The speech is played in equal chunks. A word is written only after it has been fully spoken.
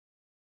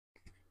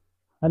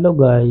Hello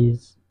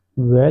guys,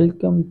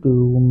 welcome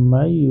to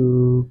my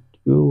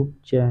YouTube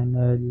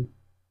channel.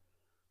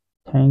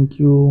 Thank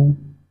you.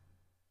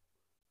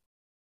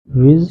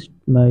 Visit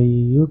my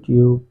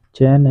YouTube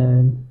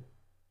channel.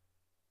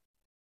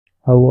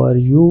 How are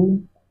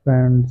you,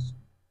 friends?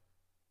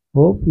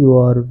 Hope you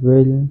are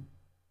well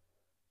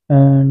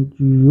and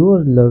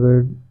your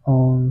loved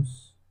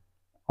ones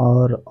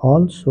are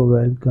also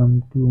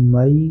welcome to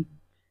my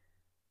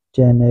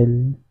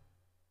channel.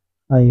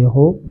 I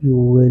hope you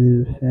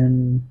will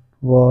find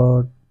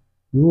what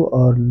you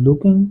are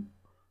looking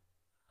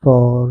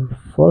for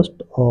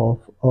first of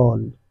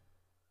all.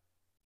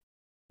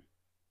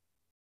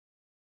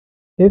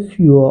 If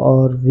you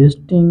are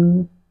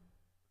visiting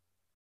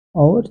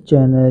our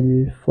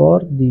channel for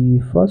the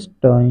first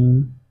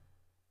time,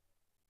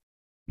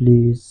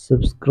 please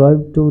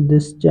subscribe to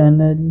this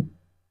channel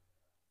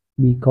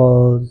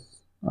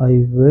because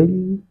I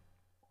will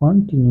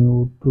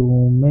continue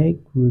to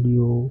make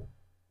video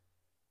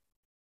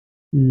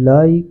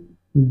like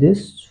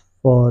this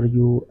for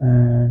you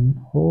and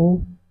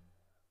hope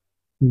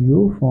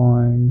you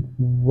find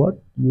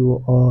what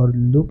you are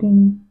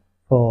looking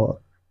for.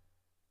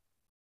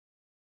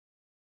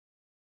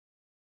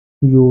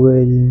 You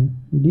will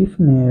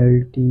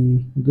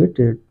definitely get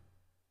it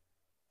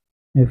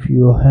if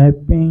you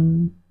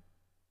happen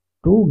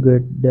to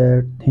get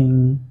that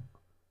thing.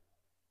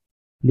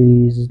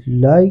 Please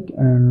like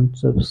and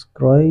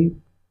subscribe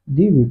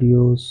the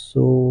video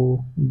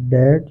so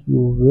that you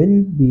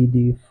will be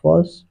the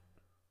first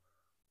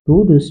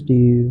to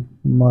receive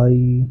my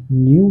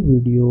new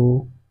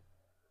video,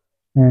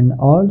 and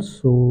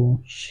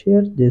also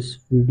share this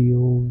video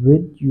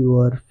with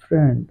your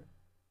friend.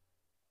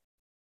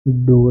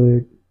 Do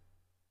it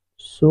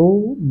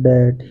so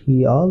that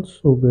he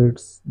also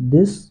gets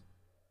this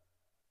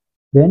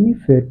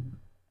benefit,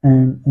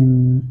 and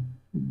in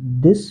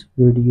this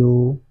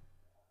video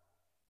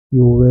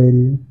you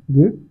will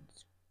get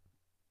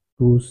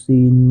to see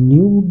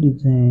new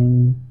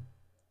design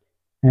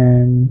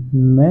and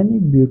many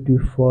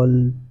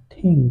beautiful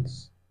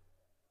things.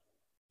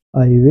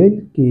 I will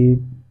keep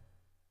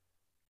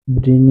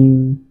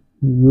bringing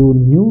you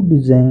new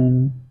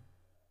design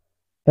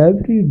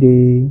every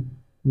day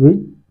which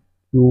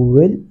you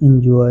will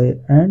enjoy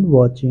and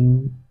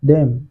watching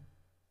them.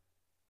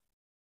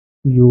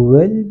 You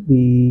will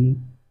be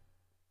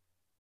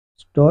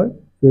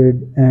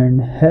stupid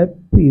and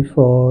happy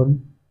for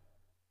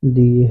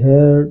the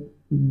hair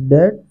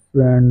that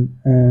friend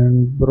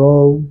and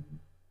brow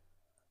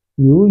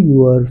you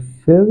your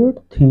favorite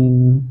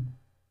thing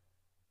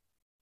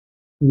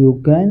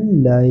you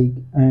can like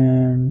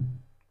and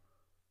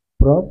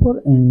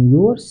proper in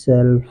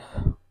yourself.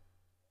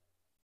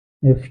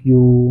 If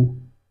you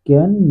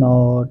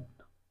cannot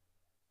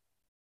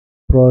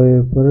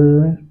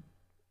proper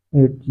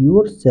it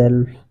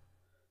yourself,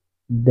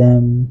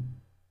 then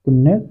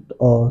connect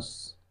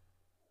us.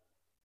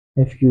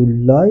 If you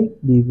like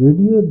the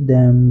video,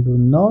 then do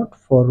not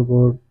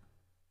forget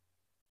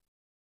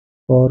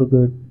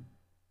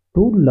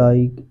to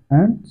like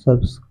and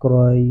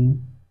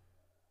subscribe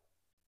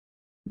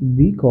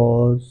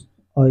because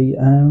I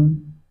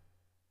am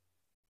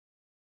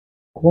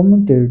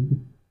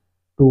committed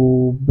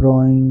to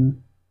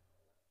bring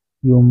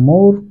you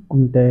more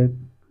content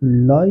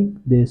like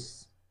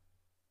this.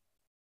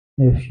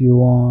 If you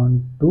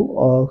want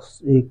to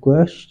ask a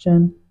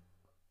question,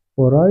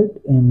 write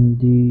in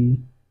the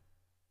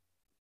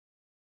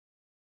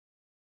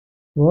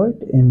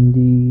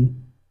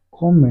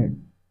comment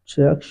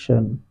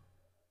section.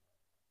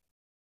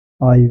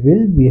 I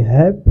will be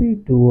happy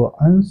to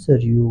answer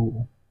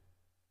you.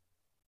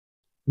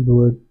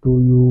 Do it to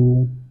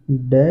you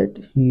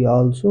that he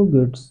also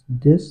gets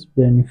this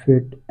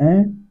benefit,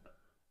 and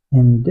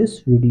in this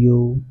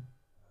video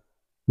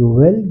you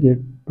will get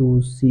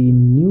to see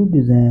new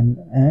design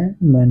and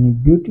many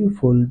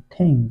beautiful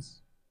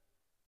things.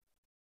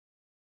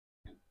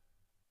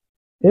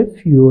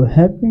 If you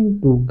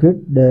happen to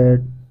get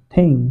that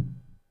thing,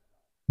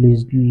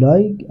 please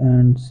like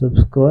and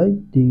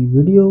subscribe the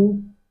video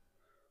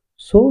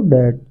so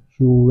that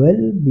you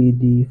will be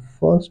the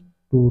first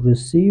to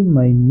receive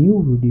my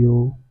new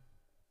video.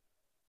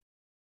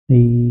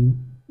 He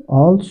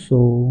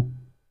also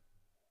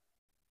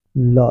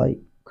like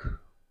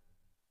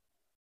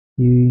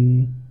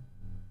you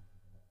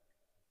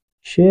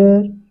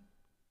share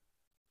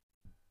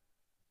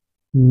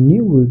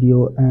new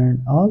video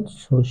and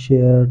also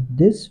share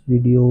this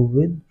video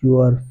with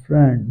your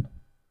friend.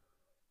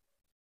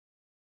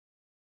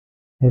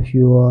 If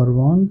you are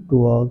want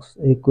to ask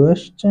a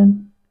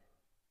question,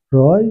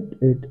 write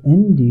it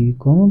in the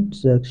comment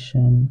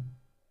section.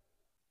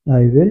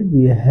 I will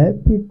be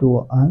happy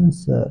to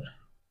answer.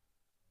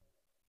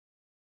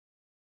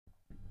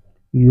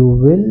 You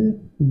will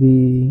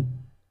be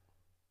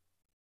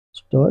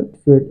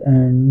stupid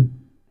and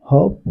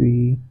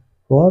happy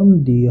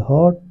from the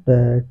heart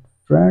that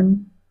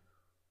friend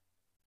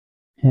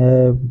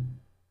have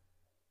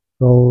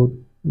wrote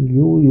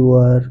you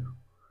your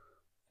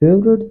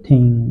favorite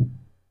thing.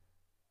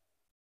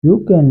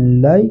 You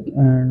can like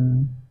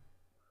and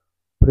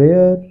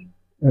prayer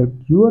it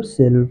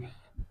yourself.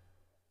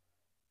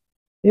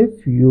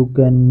 If you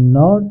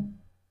cannot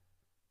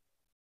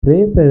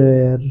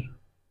prepare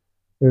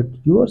it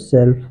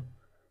yourself,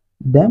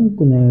 then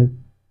connect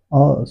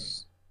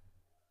us.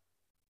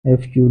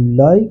 If you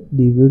like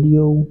the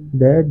video,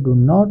 then do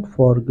not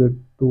forget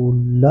to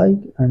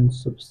like and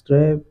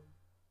subscribe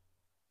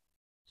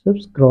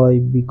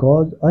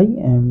because I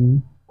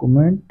am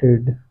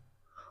committed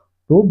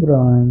to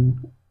bring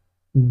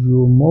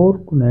you more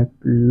connect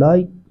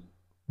like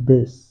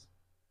this.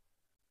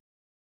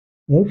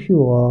 If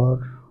you are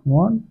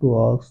want to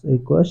ask a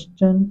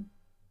question,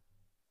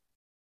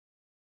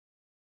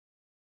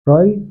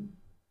 write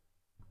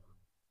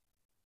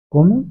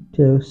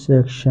comment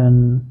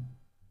section.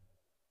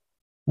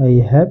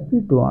 I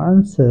happy to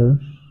answer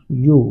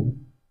you.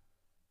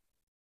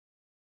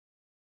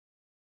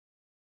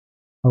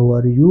 How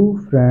are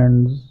you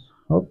friends?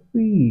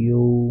 Happy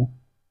you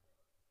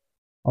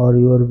are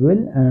your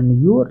well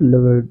and your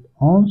loved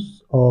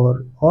ones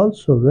are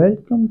also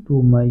welcome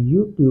to my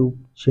YouTube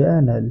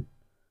channel.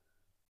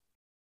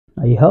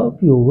 I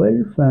hope you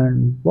will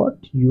find what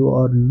you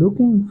are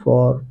looking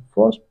for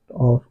first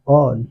of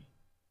all.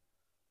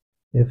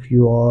 If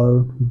you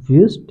are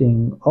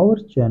visiting our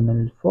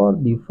channel for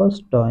the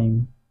first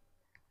time,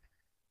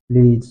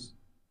 please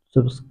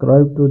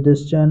subscribe to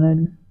this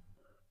channel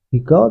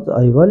because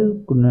I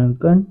will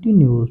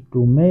continue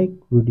to make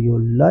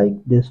videos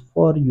like this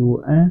for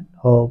you and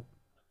hope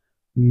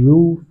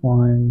you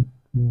find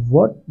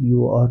what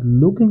you are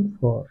looking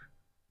for.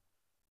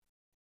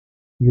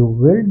 You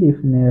will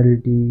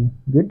definitely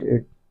get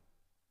it.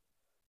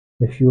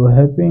 If you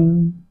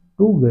happen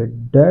to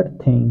get that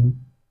thing,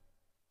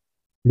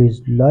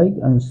 please like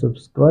and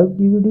subscribe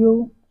the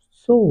video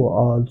so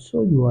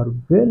also you are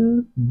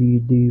will be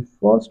the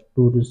first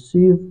to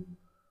receive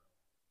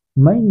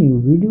my new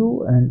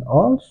video and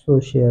also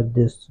share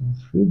this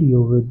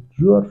video with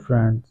your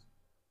friends.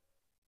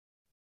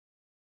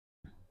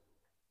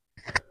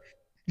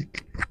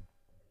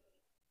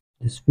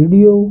 This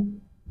video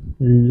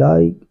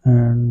like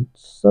and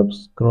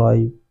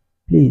subscribe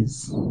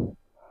please.